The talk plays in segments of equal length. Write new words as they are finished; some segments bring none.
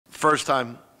first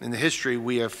time in the history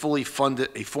we have fully funded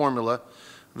a formula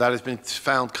that has been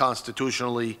found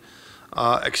constitutionally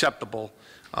acceptable.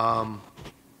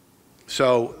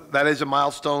 So that is a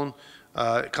milestone.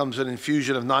 It comes with an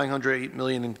infusion of $908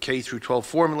 million in K through 12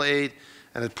 formula aid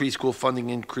and a preschool funding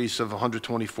increase of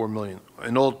 $124 million.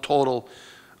 In all total,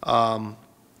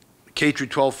 K through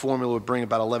 12 formula would bring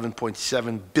about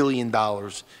 $11.7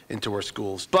 billion into our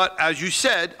schools. But as you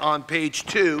said on page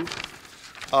 2,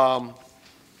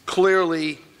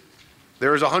 clearly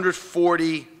there is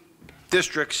 140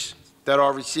 districts that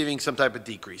are receiving some type of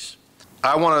decrease.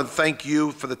 I want to thank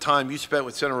you for the time you spent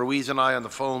with Senator Ruiz and I on the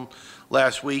phone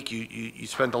last week. You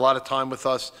spent a lot of time with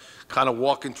us kind of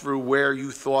walking through where you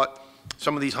thought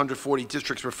some of these 140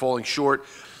 districts were falling short.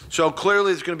 So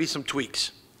clearly there's going to be some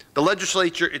tweaks. The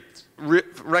legislature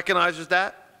recognizes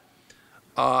that,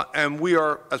 and we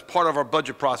are, as part of our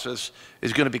budget process,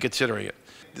 is going to be considering it.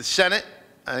 The Senate,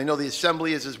 and I know the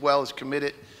Assembly is as well, is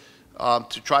committed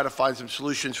to try to find some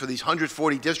solutions for these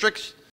 140 districts.